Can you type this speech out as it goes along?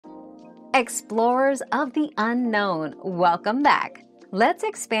Explorers of the unknown, welcome back. Let's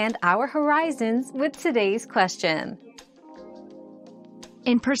expand our horizons with today's question.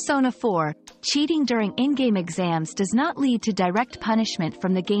 In Persona 4, cheating during in-game exams does not lead to direct punishment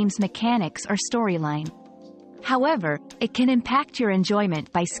from the game's mechanics or storyline. However, it can impact your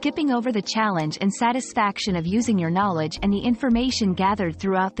enjoyment by skipping over the challenge and satisfaction of using your knowledge and the information gathered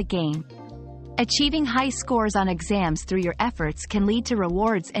throughout the game. Achieving high scores on exams through your efforts can lead to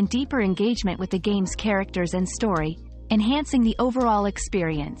rewards and deeper engagement with the game's characters and story, enhancing the overall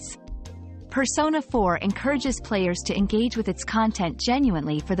experience. Persona 4 encourages players to engage with its content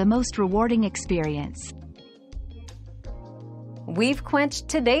genuinely for the most rewarding experience. We've quenched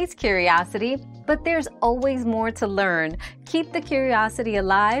today's curiosity, but there's always more to learn. Keep the curiosity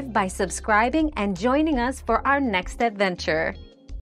alive by subscribing and joining us for our next adventure.